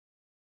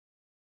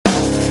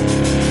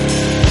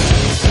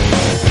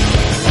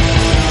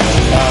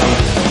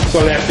So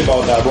I want to ask you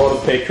about Road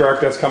of the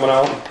Patriarch that's coming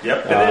out.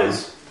 Yep, it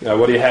is.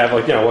 What do you have?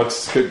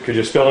 Could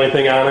you spill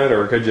anything on it,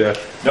 or could you?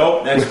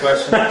 Nope. Next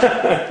question.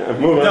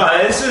 Move on. No,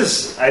 I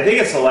think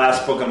it's the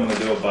last book I'm going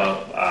to do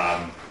about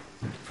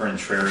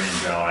Fern-Trari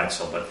and Joe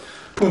Eitzel, but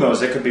who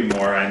knows? It could be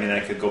more. I mean, I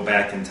could go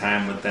back in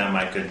time with them.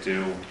 I could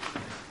do.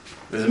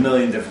 There's a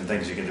million different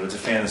things you can do. It's a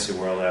fantasy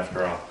world,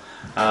 after all.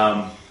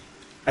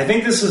 I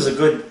think this is a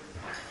good.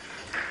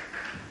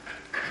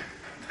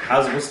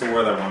 What's the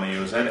word I want to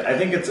use? I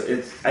think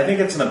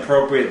it's an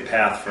appropriate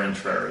path for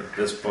Fern-Trari.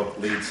 This book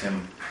leads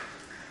him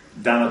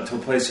down to a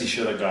place he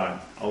should have gone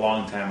a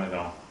long time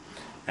ago,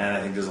 and I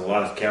think there's a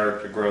lot of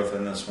character growth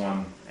in this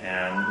one,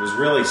 and it was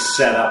really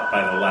set up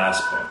by the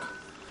last book.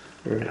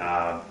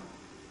 Right.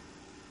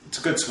 It's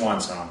a good swan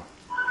song.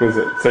 Is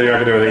it? So you're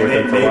not going to do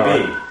anything with it for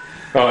a while?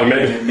 Oh,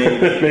 maybe.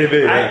 Maybe.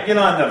 Yeah.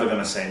 I'm never going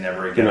to say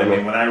never again. I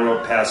mean, when I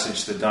wrote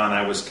Passage to Dawn,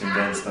 I was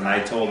convinced, and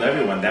I told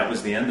everyone that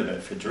was the end of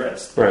it for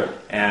Drizzt. Right.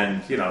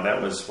 And,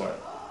 that was,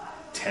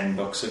 10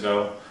 books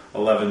ago,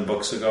 11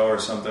 books ago or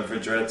something for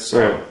Drizzt.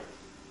 So, right.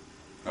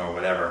 Or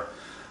whatever.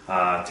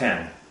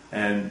 10.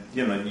 And,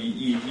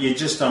 you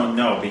just don't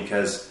know,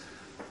 because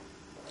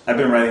I've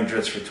been writing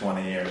Drizzt for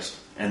 20 years.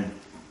 And,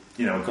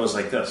 it goes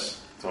like this.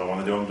 Do I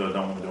want to do them? Do I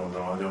don't want to do them? Do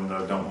I want to do them? Do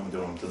I don't want to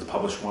do them? Does the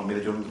publisher want me to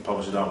do them? Does the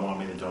publisher don't want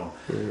me to do them?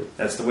 Mm-hmm.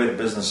 That's the way the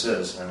business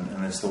is,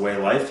 and it's the way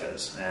life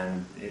is.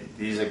 And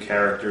these are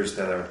characters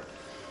that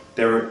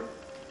they're,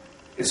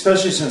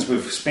 especially since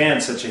we've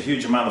spanned such a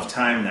huge amount of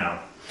time now,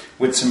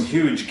 with some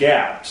huge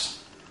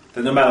gaps,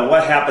 that no matter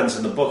what happens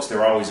in the books,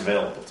 they're always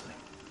available to me.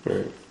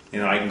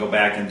 Right. I can go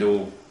back and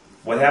do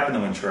what happened to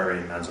Fern-Trari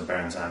and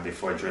Menzoberranzan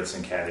before Drizzt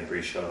and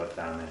Catti-brie showed up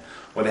down there.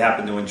 What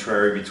happened to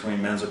Fern-Trari between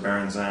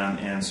Menzoberranzan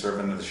and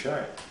Servant of the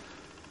Shire?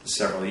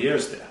 Several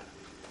years there.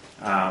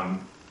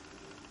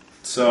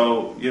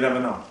 So you never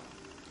know.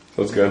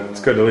 So it's good.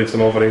 It's good to leave some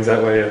openings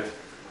that way.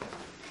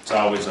 It's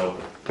always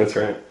open. That's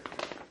right.